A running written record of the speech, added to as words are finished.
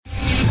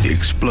The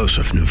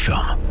explosive new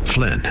film,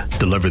 Flynn,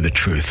 deliver the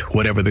truth,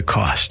 whatever the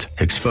cost,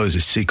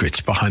 exposes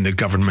secrets behind the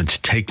government's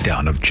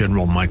takedown of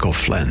General Michael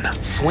Flynn.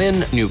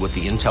 Flynn knew what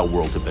the intel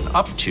world had been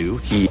up to.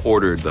 He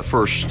ordered the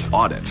first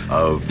audit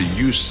of the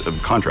use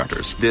of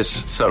contractors.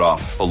 This set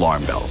off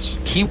alarm bells.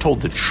 He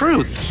told the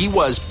truth. He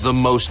was the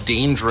most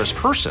dangerous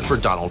person for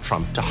Donald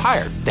Trump to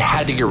hire. They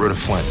had to get rid of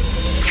Flynn.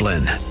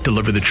 Flynn,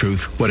 deliver the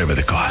truth, whatever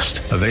the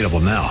cost. Available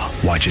now.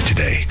 Watch it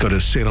today. Go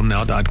to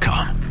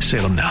salemnow.com.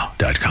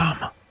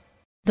 salemnow.com.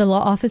 The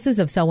law offices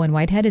of Selwyn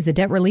Whitehead is a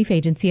debt relief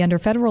agency under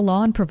federal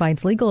law and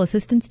provides legal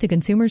assistance to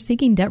consumers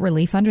seeking debt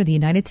relief under the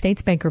United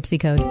States Bankruptcy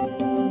Code.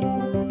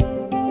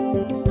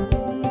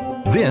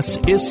 This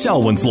is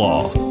Selwyn's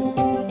Law.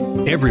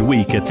 Every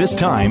week at this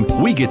time,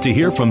 we get to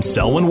hear from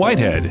Selwyn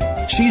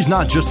Whitehead. She's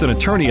not just an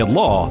attorney at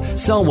law.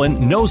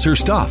 Selwyn knows her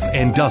stuff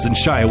and doesn't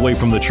shy away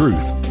from the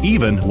truth,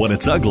 even when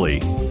it's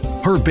ugly.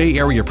 Her Bay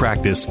Area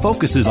practice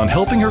focuses on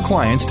helping her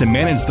clients to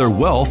manage their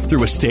wealth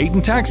through estate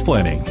and tax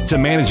planning, to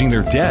managing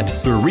their debt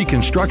through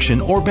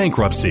reconstruction or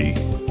bankruptcy.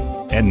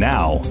 And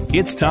now,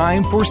 it's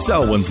time for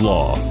Selwyn's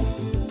Law.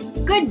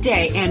 Good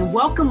day, and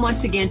welcome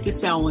once again to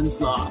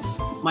Selwyn's Law.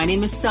 My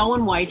name is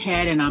Selwyn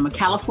Whitehead, and I'm a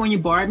California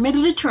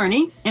bar-admitted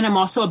attorney, and I'm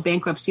also a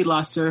bankruptcy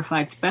law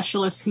certified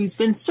specialist who's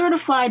been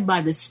certified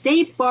by the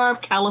State Bar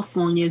of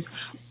California's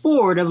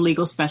Board of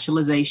Legal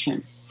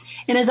Specialization.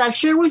 And as I've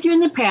shared with you in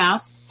the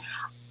past,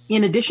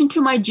 in addition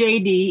to my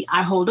JD,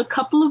 I hold a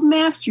couple of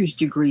master's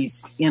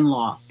degrees in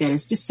law. That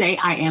is to say,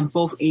 I am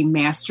both a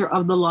master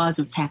of the laws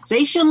of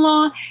taxation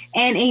law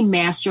and a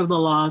master of the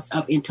laws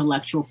of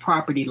intellectual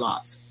property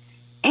laws.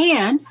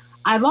 And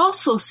I've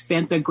also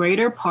spent the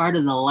greater part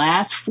of the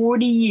last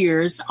 40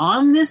 years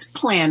on this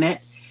planet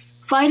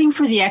fighting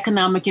for the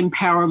economic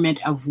empowerment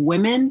of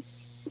women,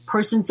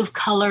 persons of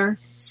color,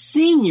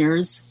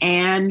 seniors,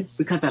 and,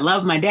 because I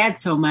love my dad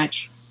so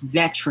much,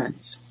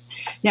 veterans.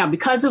 Now,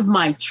 because of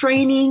my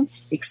training,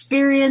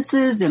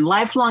 experiences, and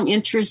lifelong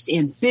interest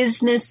in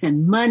business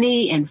and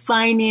money and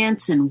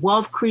finance and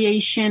wealth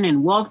creation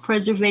and wealth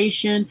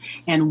preservation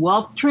and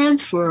wealth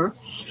transfer,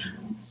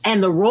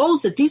 and the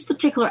roles that these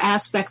particular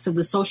aspects of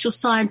the social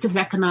science of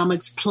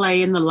economics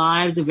play in the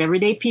lives of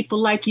everyday people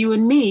like you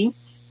and me,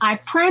 I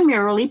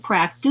primarily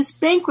practice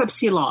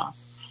bankruptcy law.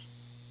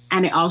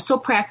 And I also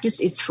practice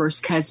its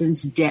first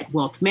cousins, debt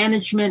wealth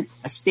management,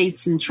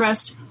 estates and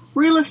trusts,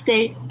 real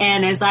estate,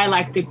 and as I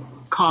like to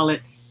call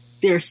it,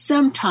 their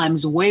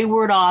sometimes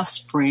wayward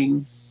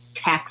offspring,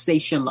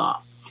 taxation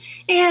law.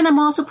 And I'm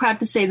also proud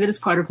to say that as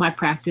part of my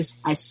practice,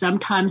 I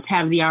sometimes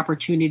have the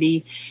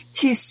opportunity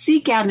to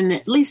seek out and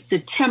at least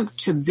attempt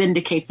to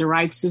vindicate the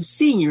rights of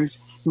seniors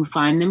who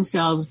find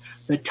themselves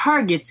the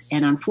targets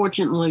and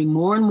unfortunately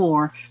more and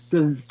more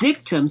the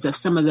victims of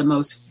some of the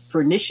most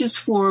pernicious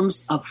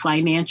forms of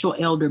financial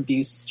elder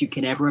abuse that you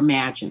can ever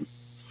imagine.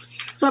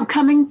 So I'm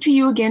coming to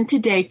you again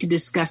today to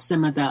discuss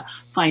some of the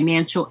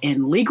financial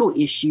and legal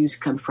issues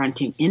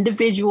confronting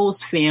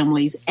individuals,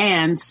 families,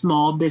 and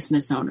small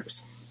business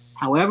owners.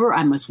 However,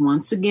 I must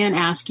once again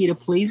ask you to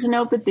please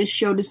note that this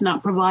show does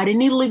not provide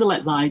any legal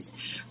advice,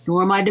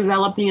 nor am I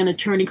developing an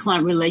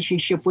attorney-client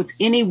relationship with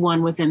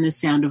anyone within the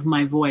sound of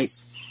my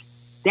voice.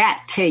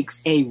 That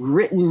takes a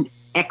written,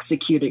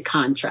 executed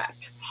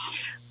contract.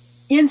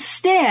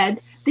 Instead,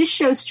 this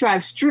show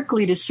strives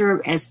strictly to serve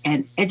as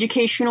an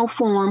educational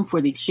forum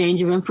for the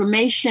exchange of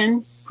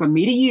information from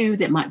me to you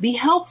that might be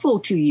helpful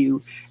to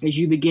you as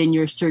you begin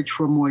your search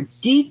for more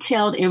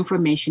detailed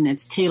information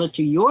that's tailored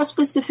to your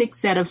specific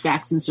set of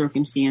facts and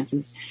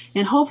circumstances,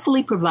 and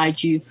hopefully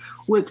provide you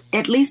with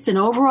at least an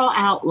overall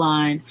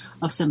outline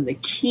of some of the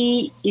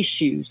key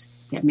issues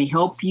that may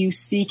help you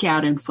seek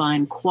out and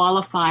find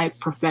qualified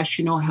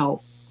professional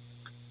help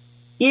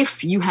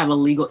if you have a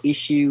legal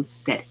issue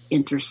that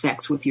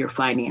intersects with your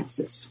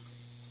finances.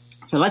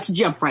 So let's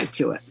jump right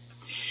to it.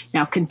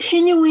 Now,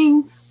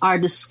 continuing our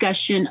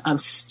discussion of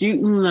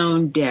student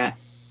loan debt,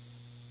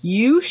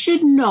 you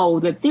should know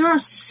that there are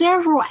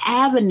several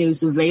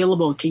avenues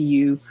available to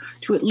you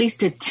to at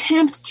least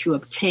attempt to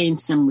obtain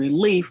some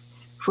relief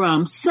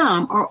from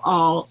some or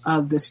all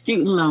of the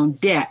student loan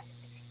debt,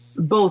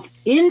 both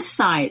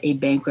inside a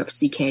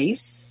bankruptcy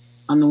case,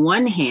 on the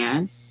one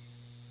hand,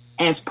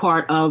 as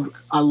part of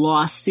a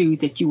lawsuit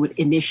that you would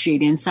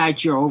initiate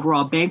inside your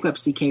overall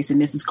bankruptcy case. And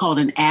this is called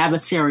an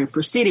adversarial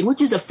proceeding,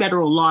 which is a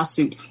federal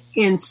lawsuit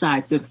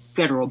inside the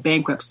federal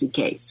bankruptcy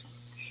case,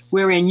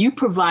 wherein you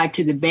provide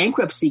to the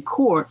bankruptcy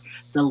court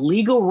the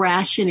legal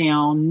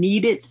rationale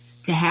needed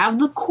to have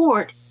the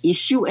court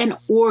issue an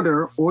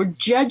order or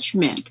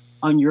judgment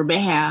on your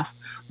behalf,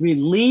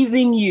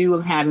 relieving you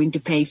of having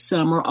to pay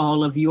some or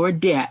all of your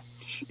debt,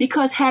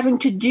 because having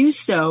to do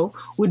so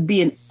would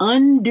be an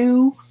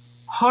undue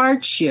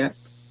hardship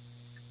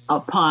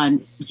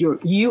upon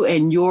you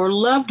and your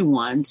loved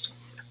ones.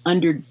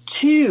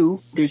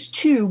 There's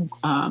two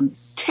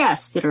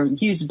tests that are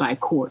used by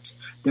courts.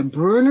 The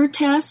Bruner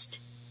test,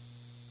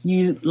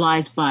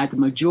 utilized by the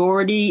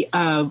majority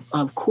of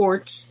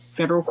courts,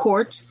 federal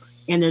courts,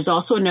 and there's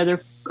also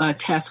another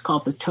test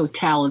called the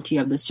totality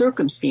of the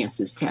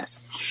circumstances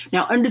test.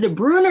 Now, under the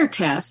Bruner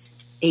test,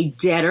 a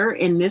debtor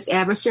in this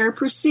adversary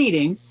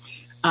proceeding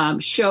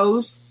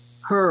shows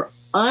her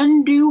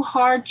undue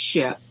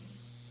hardship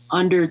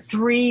under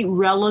 3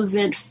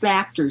 relevant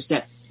factors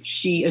that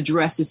she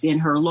addresses in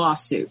her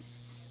lawsuit.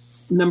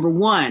 Number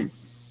 1,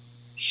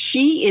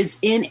 she is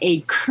in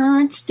a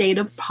current state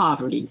of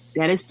poverty.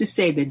 That is to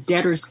say, the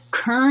debtor's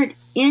current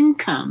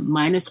income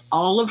minus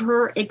all of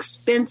her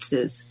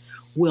expenses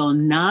will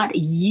not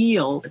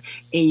yield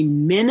a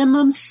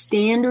minimum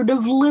standard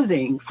of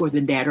living for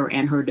the debtor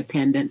and her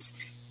dependents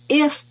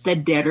if the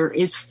debtor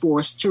is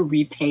forced to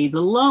repay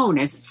the loan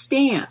as it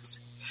stands.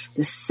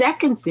 The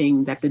second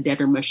thing that the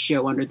debtor must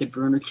show under the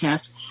Bruner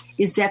test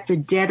is that the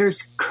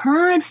debtor's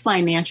current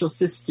financial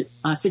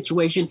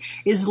situation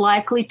is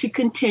likely to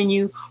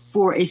continue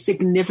for a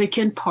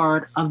significant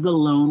part of the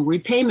loan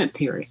repayment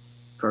period.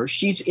 First,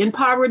 she's in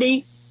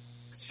poverty.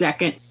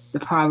 Second, the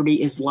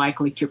poverty is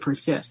likely to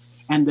persist.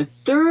 And the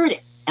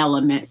third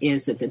element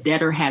is that the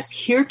debtor has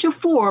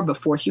heretofore,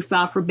 before she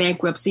filed for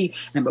bankruptcy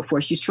and before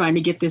she's trying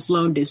to get this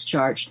loan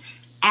discharged,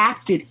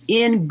 acted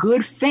in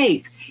good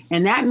faith.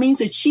 And that means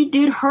that she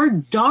did her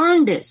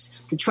darndest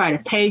to try to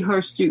pay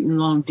her student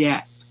loan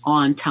debt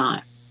on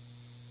time.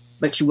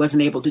 But she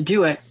wasn't able to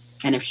do it.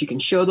 And if she can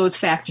show those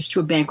factors to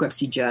a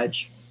bankruptcy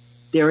judge,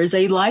 there is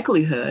a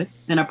likelihood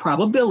and a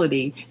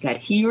probability that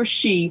he or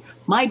she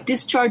might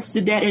discharge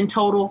the debt in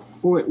total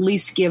or at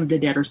least give the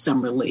debtor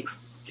some relief.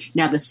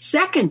 Now, the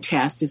second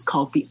test is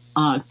called the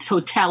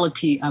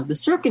totality of the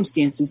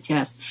circumstances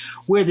test,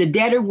 where the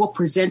debtor will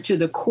present to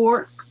the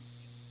court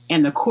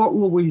and the court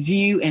will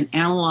review and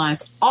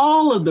analyze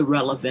all of the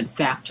relevant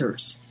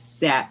factors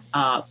that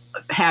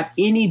have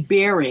any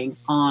bearing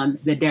on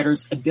the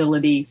debtor's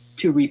ability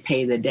to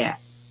repay the debt.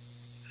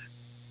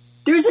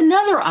 There's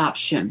another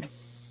option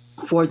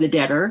for the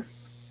debtor,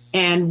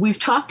 and we've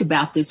talked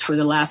about this for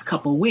the last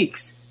couple of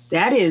weeks.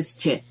 That is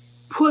to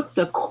put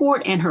the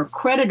court and her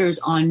creditors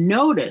on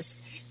notice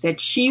that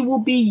she will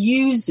be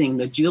using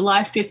the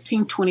July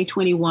 15,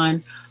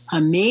 2021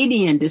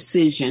 Hamadian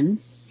decision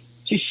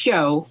to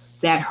show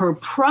that her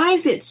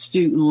private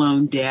student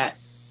loan debt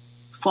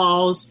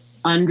falls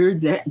under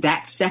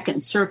that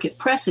Second Circuit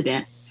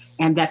precedent,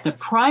 and that the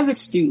private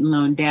student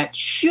loan debt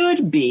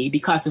should be,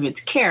 because of its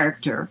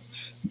character,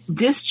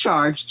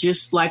 discharged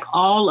just like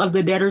all of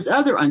the debtor's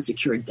other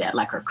unsecured debt,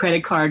 like her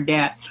credit card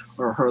debt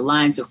or her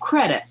lines of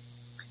credit.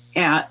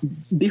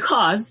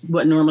 Because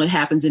what normally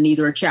happens in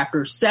either a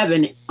Chapter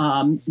 7,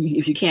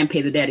 if you can't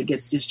pay the debt, it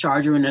gets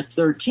discharged, or in a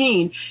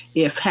 13,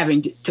 if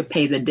having to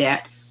pay the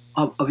debt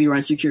of your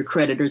unsecured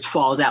creditors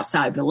falls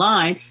outside the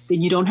line,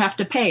 then you don't have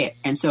to pay it.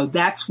 And so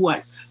that's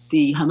what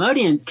the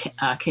Hamadian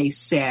case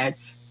said,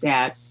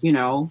 that,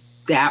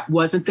 that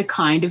wasn't the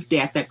kind of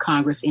debt that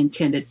Congress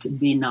intended to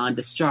be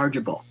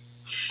non-dischargeable.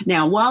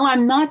 Now, while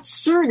I'm not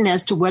certain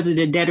as to whether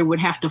the debtor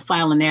would have to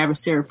file an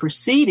adversary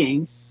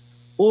proceeding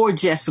or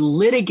just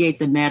litigate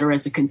the matter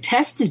as a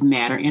contested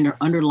matter in her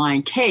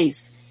underlying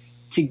case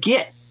to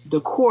get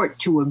the court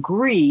to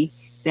agree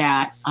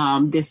that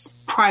this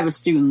private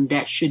student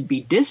debt should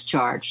be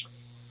discharged,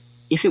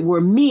 if it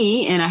were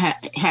me and I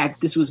had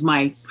this was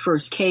my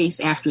first case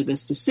after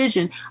this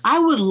decision, I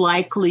would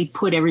likely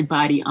put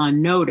everybody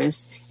on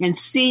notice and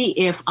see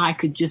if I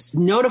could just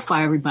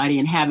notify everybody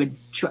and have it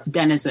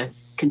done as a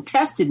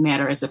contested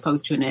matter as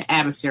opposed to an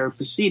adversary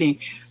proceeding,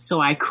 so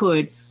I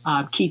could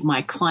keep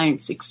my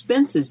client's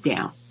expenses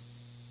down.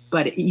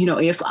 But,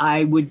 if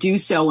I would do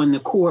so and the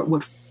court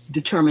would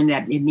determine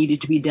that it needed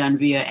to be done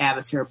via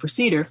adversary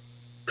procedure,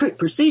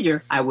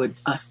 I would,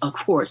 of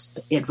course,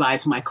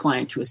 advise my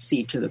client to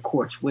accede to the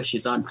court's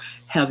wishes on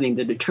having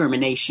the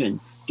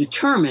determination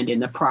determined in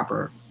the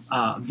proper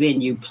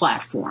venue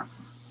platform.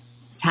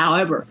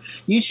 However,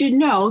 you should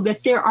know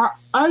that there are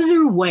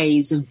other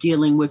ways of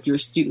dealing with your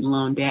student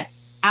loan debt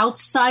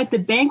outside the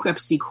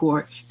bankruptcy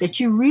court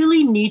that you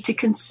really need to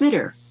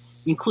consider,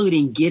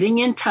 including getting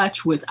in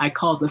touch with, I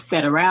call the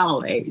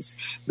federales.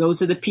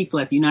 Those are the people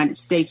at the United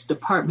States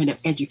Department of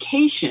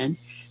Education.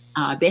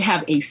 They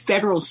have a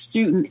federal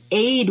student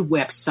aid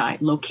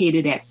website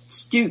located at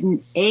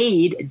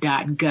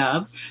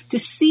studentaid.gov to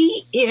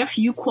see if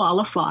you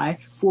qualify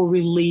for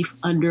relief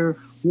under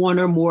one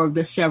or more of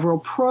the several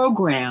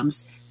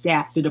programs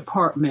that the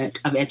Department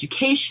of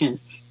Education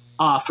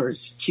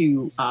offers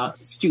to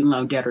student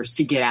loan debtors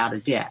to get out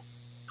of debt.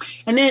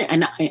 And then,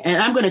 and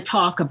I'm going to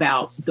talk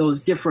about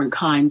those different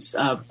kinds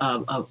of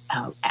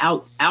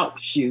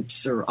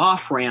outshoots or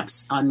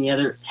off-ramps on the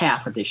other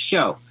half of this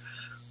show.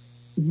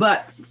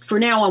 But for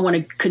now, I want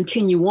to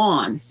continue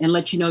on and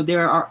let you know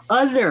there are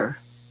other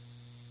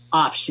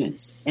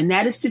options. And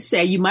that is to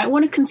say, you might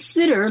want to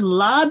consider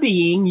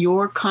lobbying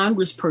your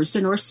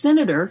congressperson or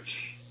senator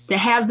to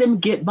have them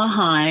get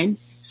behind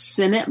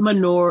Senate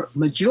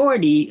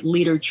Majority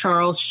Leader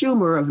Charles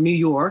Schumer of New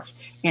York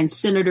and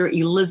Senator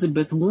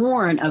Elizabeth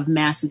Warren of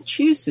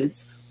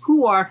Massachusetts,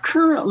 who are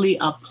currently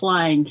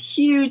applying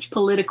huge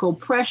political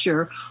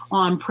pressure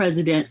on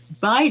President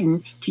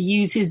Biden to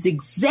use his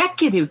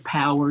executive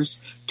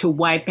powers to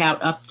wipe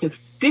out up to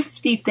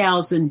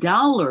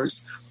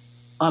 $50,000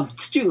 of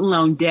student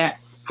loan debt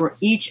for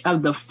each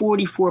of the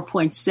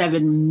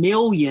 44.7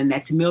 million,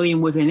 that's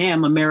million with an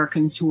M,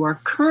 Americans who are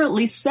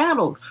currently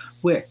saddled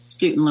with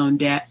student loan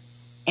debt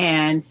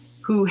and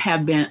who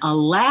have been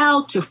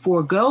allowed to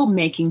forego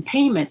making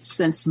payments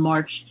since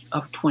March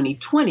of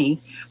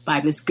 2020 by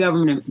this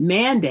government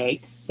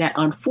mandate that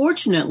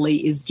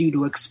unfortunately is due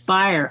to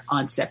expire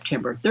on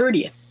September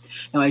 30th.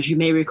 Now, as you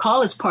may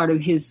recall, as part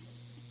of his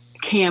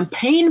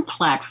campaign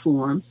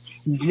platform,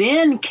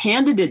 then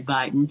candidate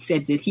Biden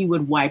said that he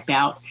would wipe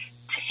out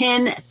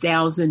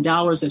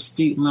 $10,000 of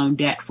student loan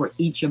debt for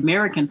each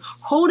American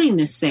holding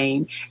the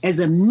same as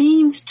a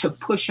means to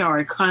push our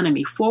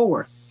economy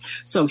forward.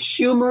 So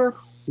Schumer,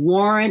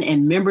 Warren,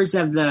 and members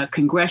of the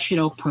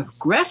Congressional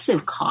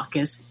Progressive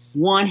Caucus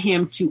want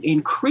him to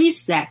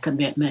increase that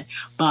commitment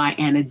by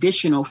an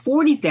additional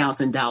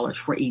 $40,000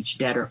 for each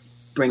debtor,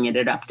 bringing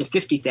it up to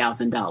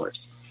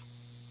 $50,000.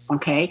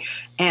 Okay.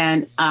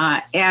 And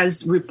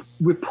as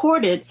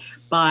reported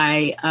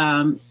by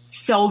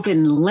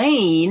Sylvan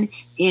Lane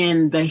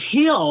in The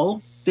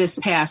Hill this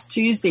past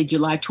Tuesday,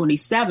 July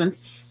 27th,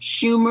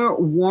 Schumer,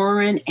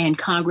 Warren, and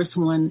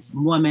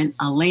Congresswoman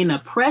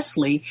Elena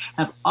Presley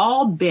have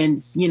all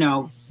been,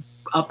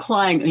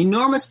 applying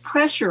enormous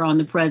pressure on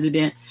the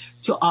president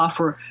to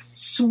offer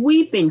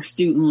sweeping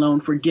student loan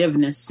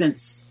forgiveness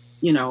since,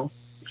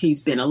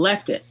 he's been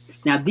elected.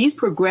 Now, these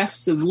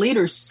progressive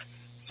leaders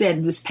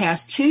said this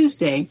past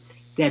Tuesday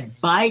that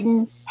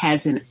Biden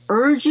has an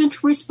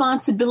urgent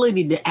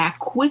responsibility to act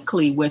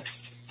quickly with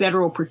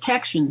federal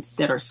protections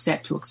that are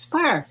set to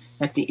expire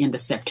at the end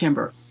of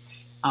September.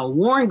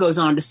 Warren goes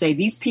on to say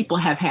these people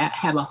have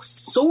a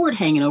sword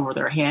hanging over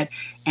their head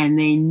and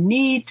they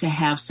need to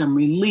have some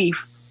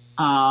relief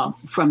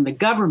from the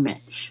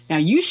government. Now,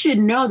 you should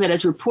know that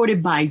as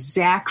reported by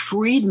Zach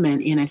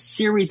Friedman in a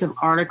series of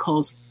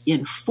articles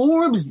in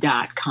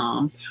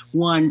Forbes.com,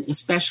 one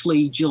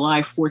especially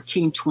July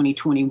 14,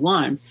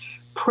 2021,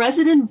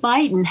 President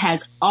Biden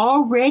has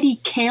already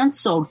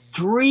canceled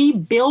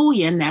 $3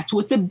 billion, that's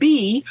with a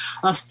B,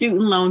 of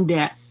student loan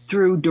debt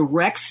through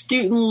direct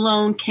student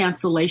loan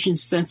cancellations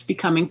since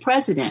becoming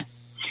president.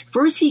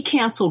 First, he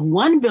canceled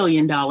 $1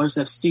 billion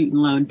of student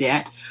loan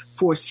debt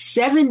for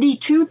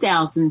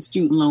 72,000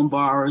 student loan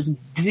borrowers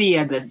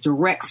via the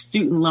direct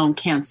student loan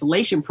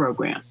cancellation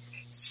program.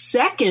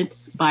 Second,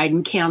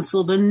 Biden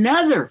canceled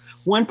another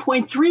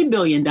 $1.3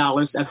 billion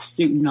of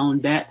student loan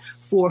debt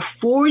for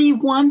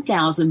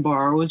 41,000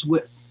 borrowers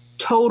with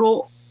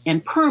total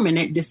and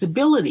permanent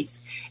disabilities.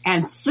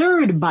 And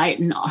third,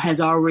 Biden has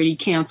already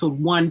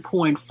canceled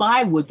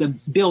 1.5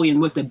 billion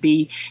with a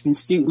B in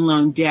student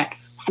loan debt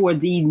for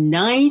the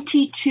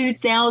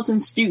 92,000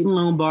 student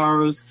loan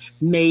borrowers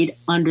made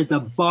under the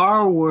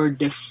borrower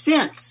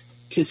defense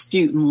to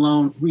student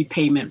loan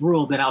repayment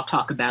rule that I'll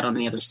talk about on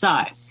the other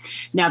side.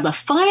 Now, the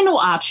final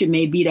option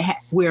may be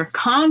where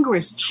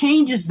Congress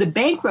changes the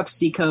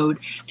bankruptcy code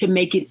to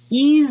make it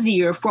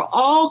easier for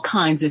all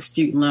kinds of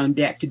student loan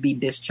debt to be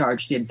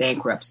discharged in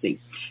bankruptcy.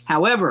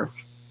 However,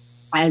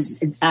 as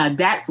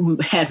that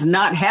has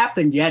not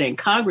happened yet, and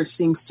Congress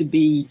seems to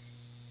be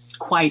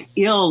quite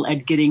ill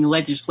at getting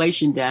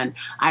legislation done,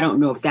 I don't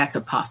know if that's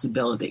a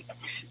possibility.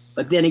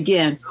 But then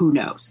again, who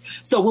knows?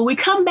 So when we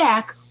come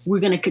back, we're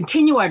going to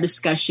continue our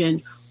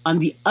discussion on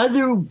the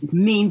other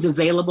means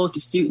available to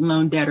student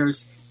loan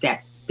debtors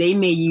that they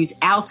may use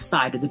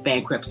outside of the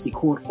bankruptcy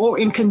court or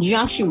in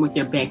conjunction with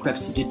their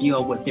bankruptcy to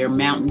deal with their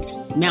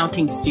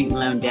mounting student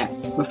loan debt.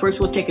 But first,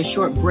 we'll take a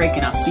short break,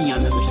 and I'll see you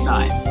on the other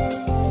side.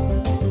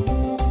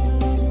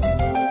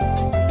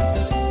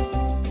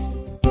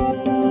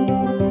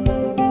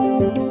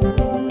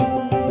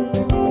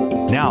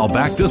 Now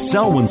back to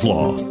Selwyn's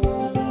Law.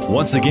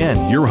 Once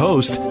again, your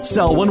host,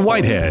 Selwyn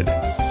Whitehead.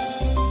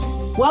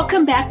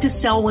 Welcome back to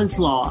Selwyn's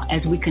Law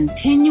as we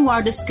continue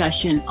our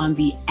discussion on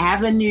the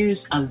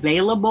avenues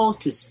available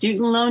to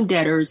student loan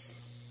debtors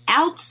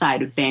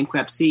outside of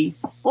bankruptcy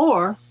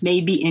or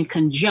maybe in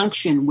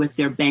conjunction with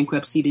their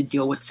bankruptcy to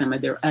deal with some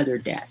of their other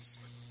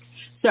debts.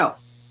 So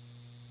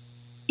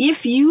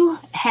if you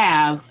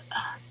have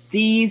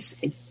these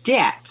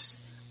debts,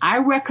 I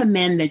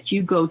recommend that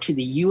you go to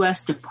the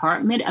U.S.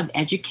 Department of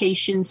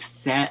Education's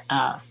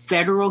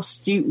federal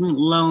student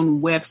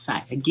loan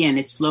website. Again,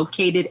 it's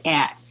located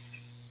at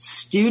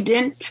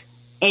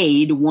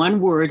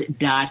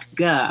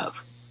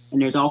studentaid.gov.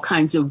 And there's all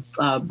kinds of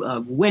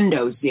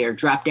windows there,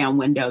 drop-down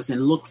windows,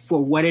 and look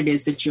for what it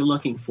is that you're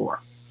looking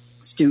for,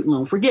 student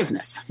loan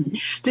forgiveness,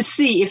 to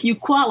see if you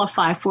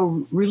qualify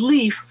for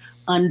relief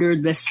under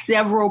the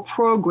several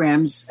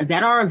programs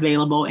that are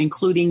available,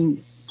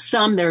 including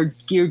some that are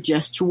geared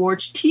just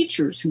towards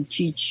teachers who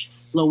teach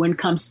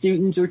low-income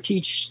students or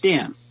teach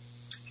STEM.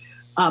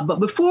 But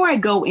before I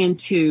go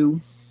into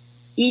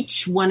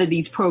each one of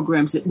these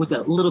programs with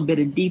a little bit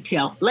of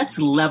detail, let's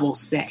level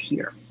set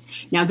here.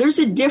 Now, there's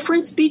a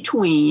difference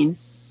between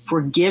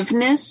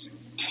forgiveness,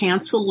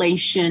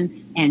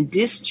 cancellation, and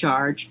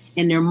discharge,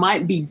 and there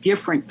might be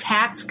different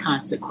tax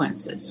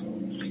consequences.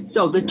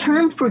 So the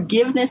term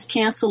forgiveness,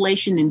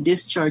 cancellation, and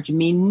discharge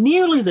mean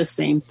nearly the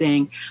same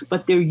thing,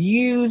 but they're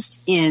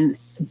used in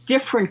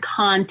different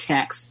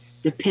contexts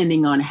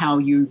depending on how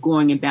you're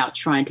going about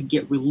trying to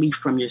get relief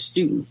from your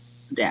student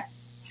debt.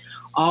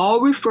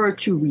 All refer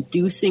to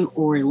reducing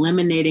or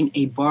eliminating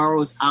a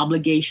borrower's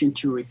obligation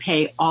to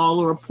repay all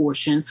or a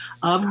portion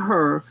of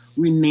her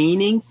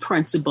remaining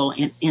principal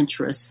and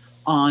interest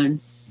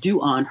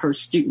due on her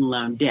student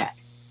loan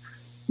debt.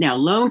 Now,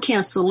 loan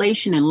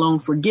cancellation and loan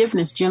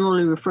forgiveness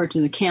generally refer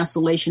to the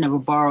cancellation of a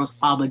borrower's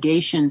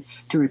obligation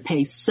to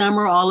repay some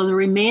or all of the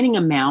remaining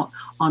amount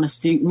on a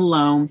student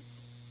loan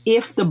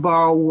if the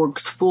borrower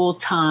works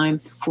full-time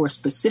for a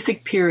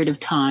specific period of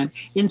time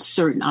in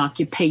certain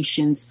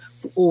occupations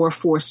or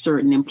for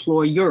certain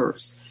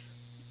employers.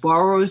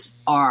 Borrowers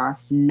are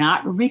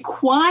not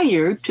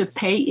required to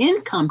pay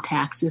income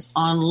taxes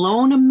on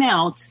loan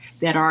amounts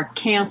that are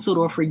canceled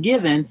or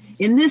forgiven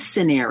in this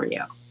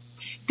scenario.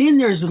 Then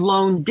there's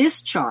loan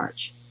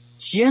discharge.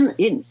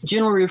 It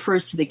generally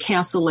refers to the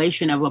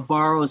cancellation of a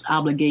borrower's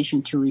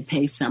obligation to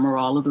repay some or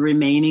all of the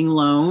remaining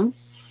loan.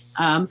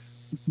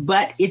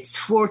 But it's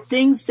for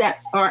things that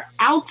are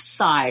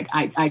outside,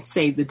 I'd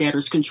say, the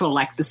debtor's control,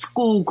 like the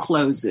school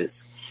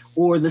closes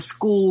or the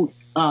school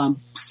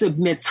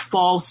submits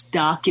false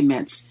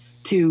documents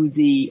to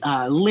the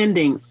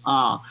lending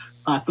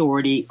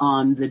authority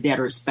on the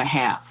debtor's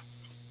behalf.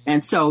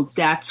 And so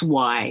that's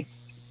why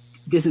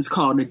this is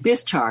called a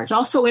discharge.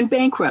 Also in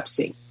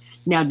bankruptcy.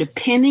 Now,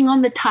 depending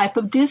on the type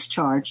of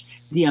discharge,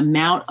 the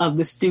amount of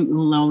the student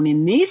loan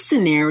in these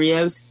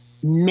scenarios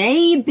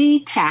may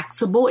be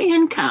taxable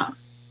income.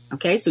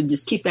 Okay, so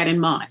just keep that in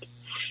mind.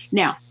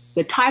 Now,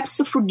 the types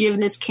of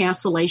forgiveness,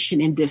 cancellation,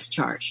 and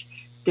discharge.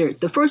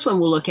 The first one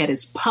we'll look at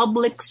is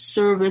public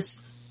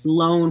service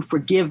loan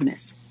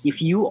forgiveness.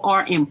 If you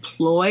are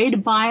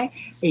employed by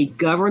a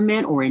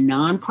government or a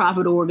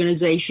nonprofit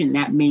organization,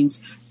 that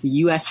means the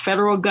U.S.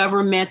 federal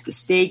government, the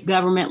state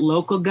government,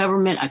 local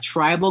government, a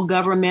tribal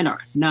government, or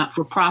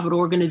not-for-profit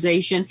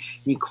organization,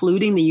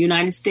 including the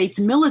United States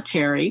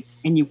military,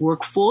 and you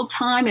work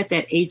full-time at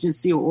that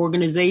agency or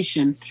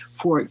organization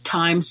for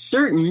time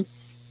certain,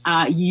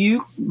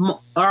 you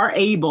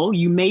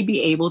may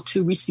be able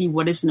to receive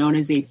what is known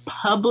as a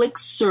public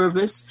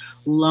service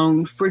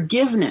loan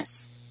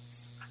forgiveness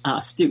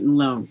student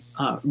loan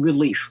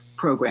relief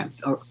program,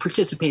 or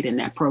participate in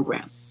that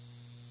program.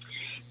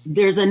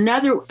 There's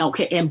another,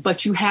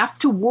 but you have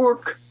to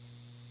work.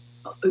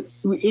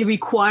 It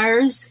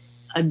requires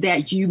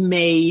that you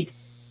made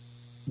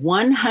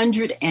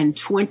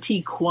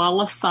 120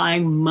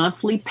 qualifying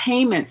monthly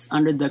payments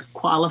under the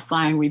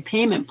qualifying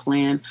repayment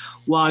plan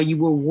while you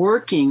were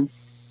working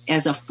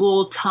as a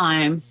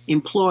full-time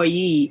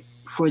employee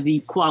for the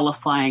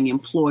qualifying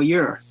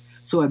employer.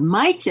 So it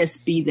might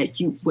just be that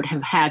you would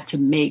have had to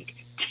make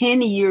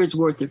 10 years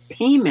worth of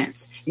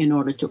payments in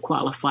order to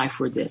qualify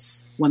for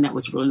this one that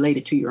was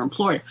related to your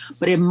employer.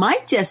 But it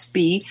might just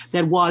be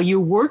that while you're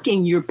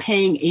working, you're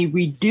paying a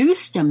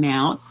reduced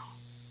amount.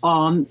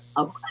 And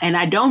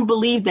I don't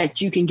believe that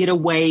you can get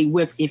away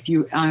with if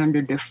you're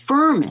under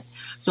deferment.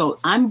 So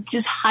I'm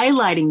just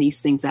highlighting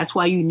these things. That's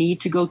why you need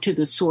to go to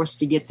the source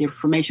to get the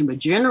information. But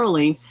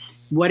generally,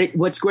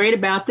 what's great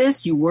about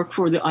this, you work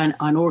for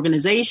an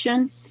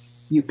organization,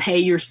 you pay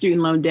your student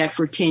loan debt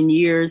for 10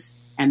 years,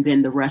 and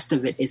then the rest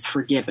of it is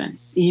forgiven,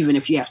 even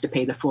if you have to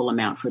pay the full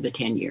amount for the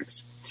 10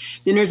 years.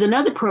 Then there's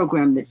another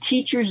program, the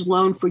Teacher's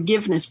Loan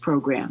Forgiveness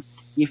Program.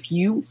 If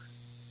you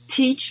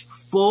teach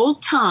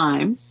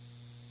full-time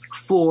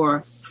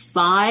for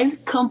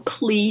 5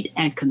 complete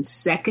and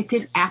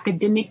consecutive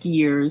academic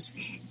years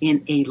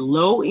in a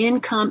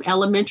low-income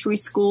elementary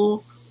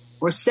school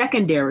or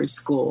secondary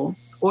school,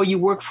 or you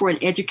work for an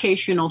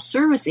educational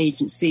service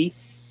agency,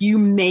 you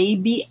may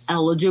be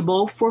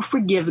eligible for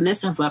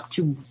forgiveness of up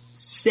to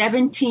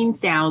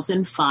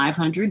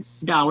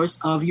 $17,500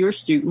 of your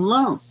student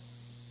loan.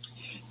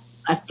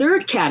 A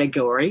third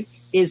category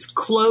is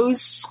closed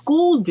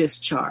school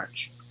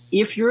discharge.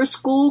 If your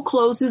school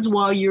closes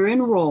while you're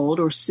enrolled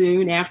or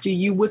soon after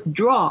you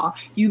withdraw,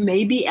 you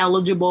may be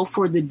eligible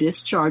for the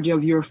discharge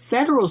of your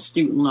federal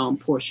student loan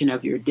portion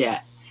of your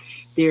debt.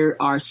 There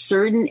are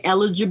certain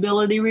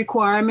eligibility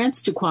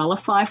requirements to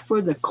qualify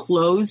for the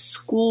closed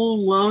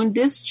school loan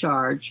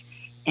discharge,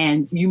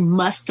 and you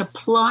must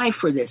apply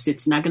for this.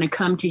 It's not going to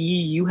come to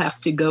you. You have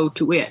to go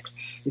to it.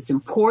 It's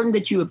important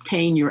that you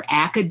obtain your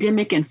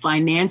academic and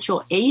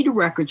financial aid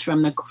records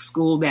from the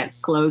school that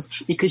closed,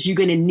 because you're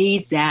going to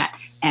need that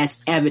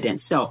as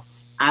evidence. So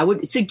I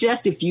would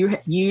suggest if you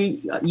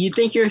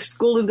think your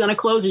school is going to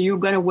close or you're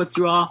going to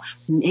withdraw,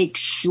 make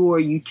sure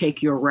you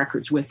take your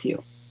records with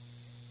you.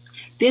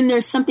 Then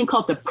there's something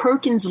called the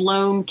Perkins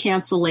Loan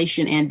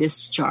Cancellation and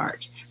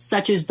Discharge,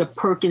 such as the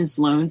Perkins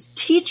Loans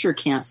Teacher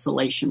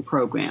Cancellation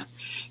Program.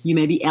 You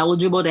may be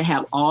eligible to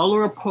have all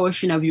or a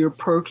portion of your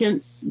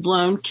Perkins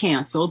loan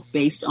canceled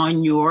based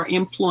on your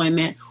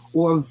employment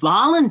or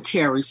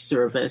voluntary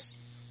service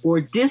or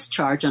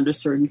discharge under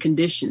certain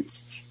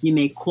conditions. You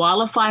may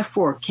qualify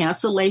for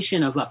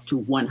cancellation of up to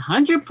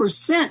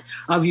 100%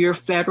 of your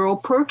federal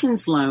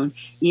Perkins loan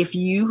if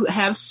you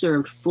have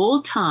served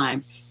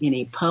full-time in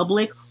a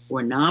public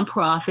or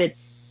nonprofit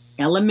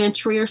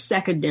elementary or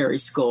secondary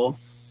school,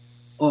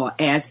 or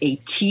as a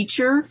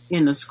teacher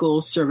in a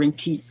school serving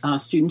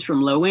students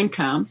from low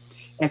income,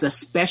 as a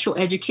special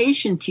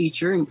education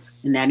teacher,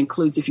 and that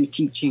includes if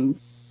you're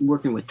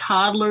working with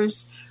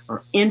toddlers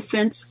or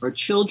infants or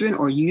children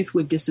or youth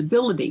with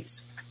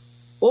disabilities.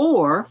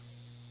 Or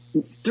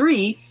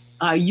 3,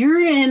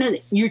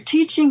 you're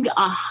teaching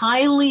a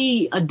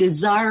highly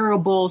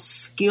desirable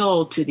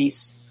skill to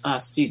these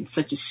students,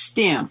 such as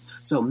STEM,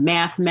 so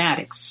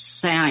mathematics,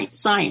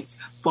 science,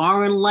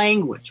 foreign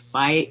language,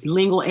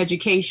 bilingual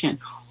education,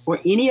 or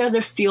any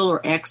other field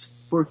or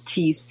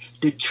expertise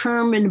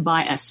determined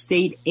by a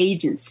state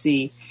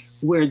agency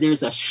where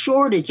there's a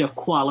shortage of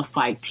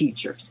qualified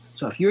teachers.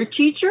 So if you're a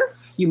teacher,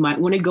 you might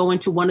want to go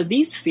into one of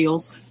these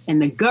fields,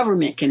 and the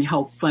government can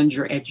help fund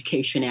your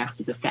education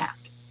after the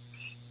fact.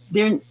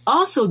 Then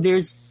also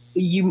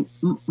you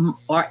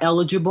are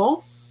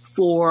eligible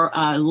for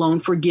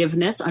loan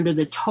forgiveness under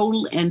the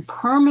total and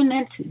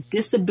permanent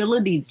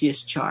disability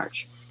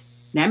discharge.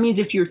 That means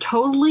if you're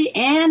totally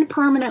and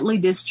permanently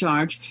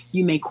discharged,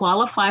 you may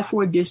qualify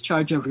for a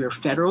discharge of your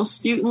federal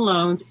student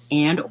loans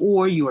and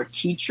or your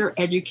teacher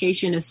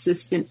education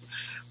assistant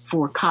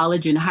for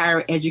college and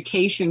higher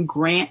education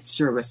grant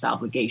service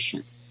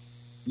obligations.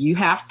 You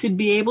have to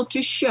be able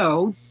to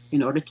show,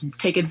 in order to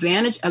take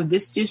advantage of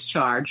this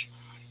discharge,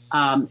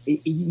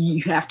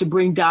 you have to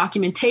bring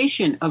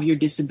documentation of your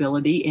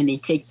disability, and they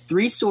take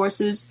 3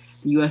 sources: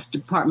 the U.S.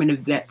 Department of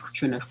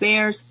Veteran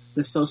Affairs,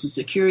 the Social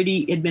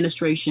Security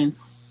Administration,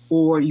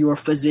 or your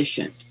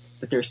physician.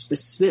 But there's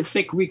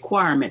specific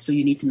requirements, so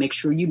you need to make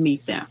sure you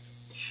meet them.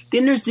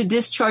 Then there's the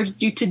discharge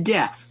due to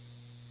death.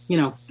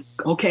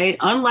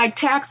 Unlike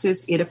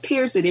taxes, it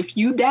appears that if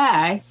you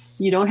die,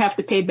 you don't have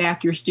to pay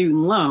back your student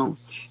loan.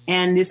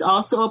 And this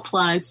also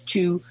applies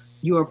to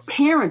your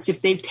parents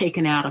if they've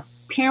taken out a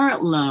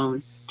parent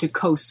loan to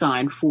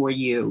co-sign for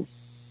you.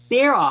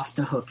 They're off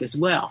the hook as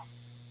well.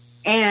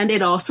 And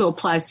it also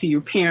applies to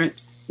your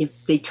parents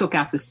if they took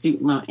out the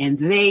student loan and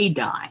they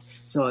die.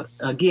 So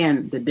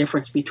again, the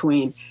difference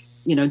between,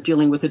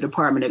 dealing with the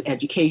Department of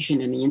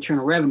Education and the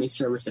Internal Revenue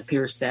Service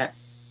appears that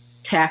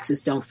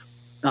taxes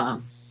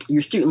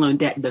your student loan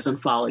debt doesn't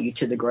follow you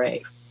to the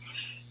grave.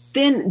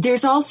 Then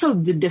there's also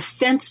the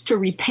defense to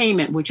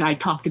repayment, which I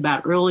talked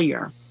about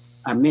earlier.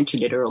 I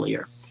mentioned it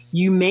earlier.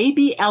 You may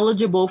be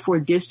eligible for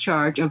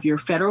discharge of your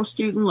federal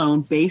student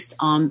loan based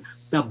on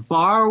the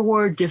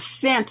borrower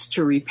defense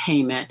to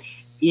repayment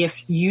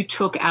if you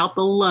took out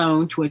the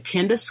loan to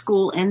attend a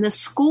school and the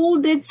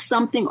school did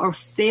something or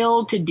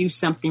failed to do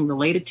something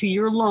related to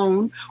your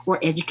loan or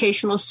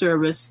educational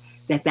service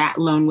that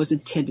loan was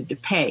intended to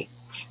pay.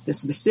 The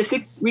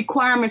specific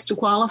requirements to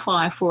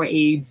qualify for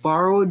a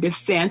borrower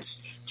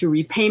defense to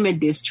repayment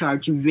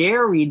discharge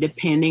vary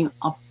depending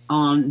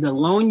on the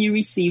loan you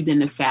received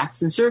and the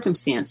facts and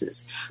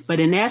circumstances. But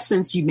in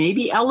essence, you may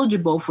be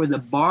eligible for the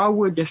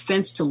borrower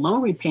defense to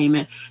loan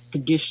repayment to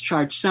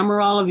discharge some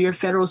or all of your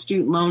federal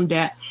student loan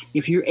debt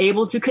if you're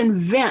able to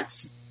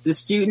convince the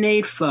student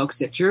aid folks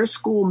that your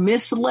school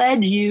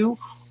misled you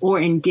or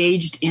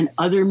engaged in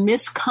other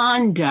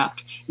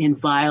misconduct in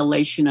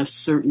violation of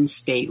certain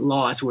state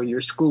laws where your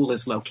school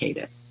is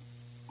located.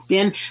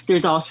 Then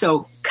there's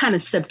also kind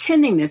of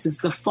subtending this is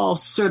the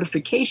false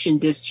certification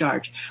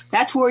discharge.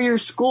 That's where your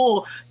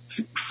school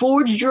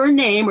forged your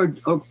name or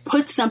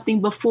put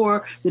something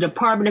before the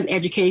Department of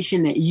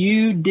Education that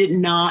you did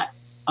not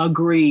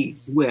agree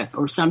with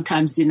or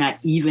sometimes did not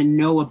even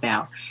know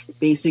about.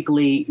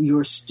 Basically,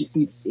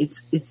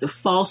 it's a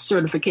false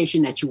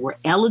certification that you were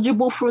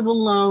eligible for the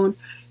loan,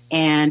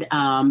 and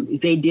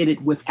they did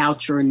it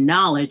without your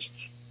knowledge.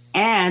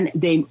 And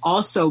they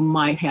also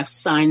might have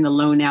signed the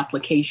loan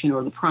application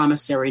or the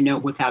promissory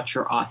note without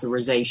your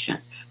authorization.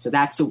 So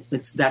that's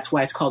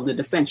why it's called the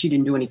defense. You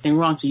didn't do anything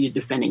wrong, so you're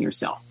defending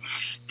yourself.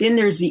 Then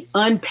there's the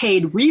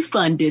unpaid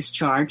refund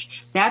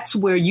discharge. That's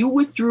where you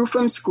withdrew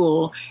from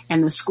school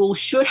and the school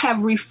should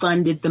have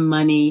refunded the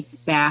money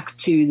back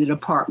to the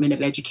Department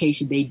of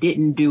Education. They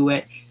didn't do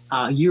it.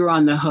 You're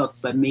on the hook,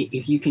 but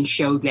if you can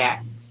show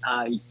that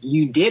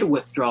you did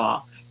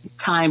withdraw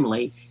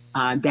timely,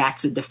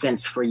 that's a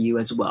defense for you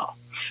as well.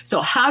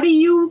 So how do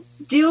you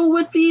deal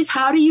with these?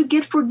 How do you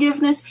get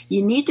forgiveness?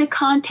 You need to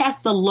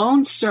contact the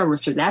loan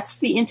servicer. That's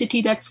the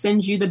entity that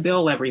sends you the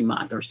bill every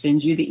month or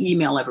sends you the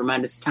email every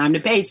month. It's time to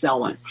pay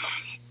someone.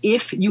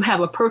 If you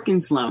have a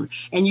Perkins loan,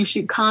 and you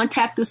should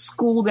contact the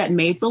school that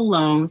made the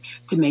loan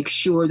to make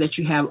sure that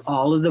you have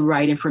all of the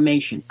right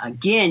information.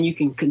 Again, you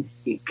can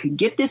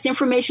get this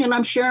information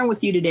I'm sharing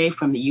with you today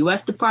from the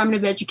U.S. Department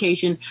of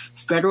Education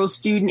Federal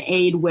Student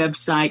Aid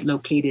website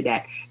located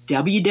at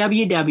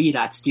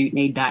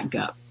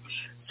www.studentaid.gov.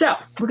 So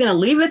we're going to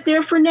leave it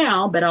there for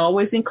now, but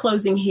always in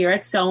closing here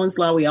at Selwyn's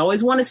Law, we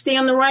always want to stay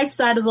on the right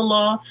side of the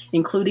law,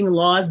 including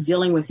laws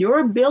dealing with your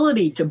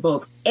ability to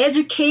both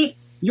educate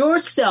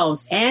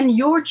yourselves and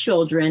your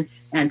children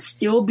and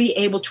still be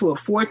able to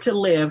afford to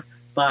live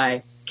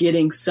by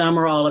getting some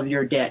or all of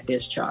your debt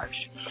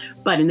discharged.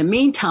 But in the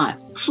meantime,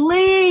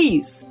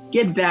 please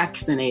get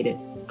vaccinated.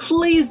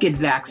 please get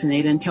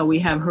vaccinated until we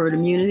have herd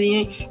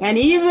immunity. And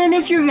even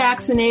if you're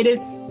vaccinated,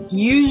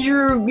 use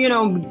your,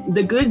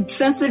 the good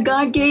sense that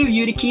God gave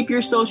you to keep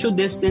your social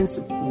distance,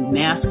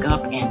 mask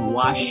up, and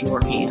wash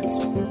your hands.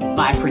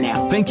 Bye for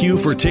now. Thank you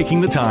for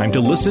taking the time to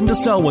listen to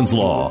Selwyn's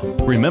Law.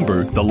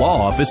 Remember, the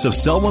Law Office of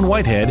Selwyn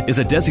Whitehead is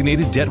a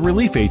designated debt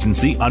relief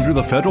agency under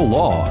the federal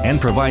law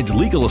and provides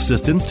legal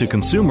assistance to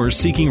consumers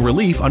seeking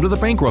relief under the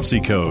Bankruptcy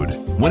Code.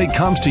 When it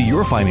comes to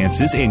your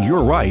finances and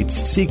your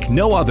rights, seek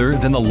no other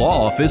than the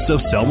Law Office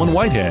of Selwyn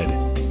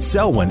Whitehead.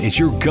 Selwyn is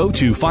your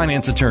go-to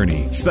finance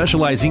attorney,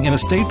 specializing in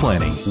estate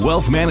planning,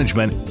 wealth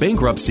management,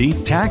 bankruptcy,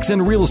 tax,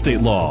 and real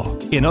estate law.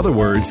 In other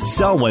words,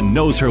 Selwyn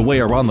knows her way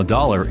around the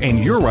dollar,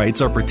 and your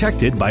rights are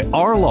protected by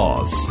our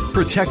laws.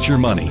 Protect your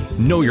money.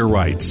 Know your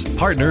rights.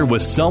 Partner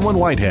with Selwyn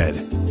Whitehead.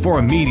 For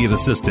immediate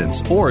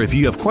assistance, or if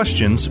you have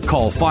questions,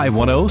 call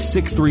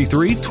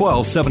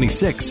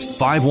 510-633-1276,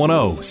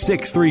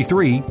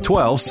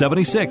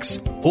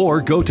 510-633-1276,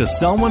 or go to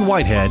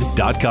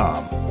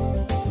SelwynWhitehead.com.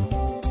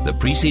 The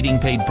preceding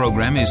paid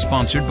program is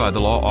sponsored by the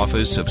Law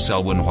Office of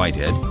Selwyn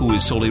Whitehead, who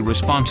is solely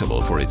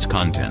responsible for its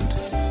content.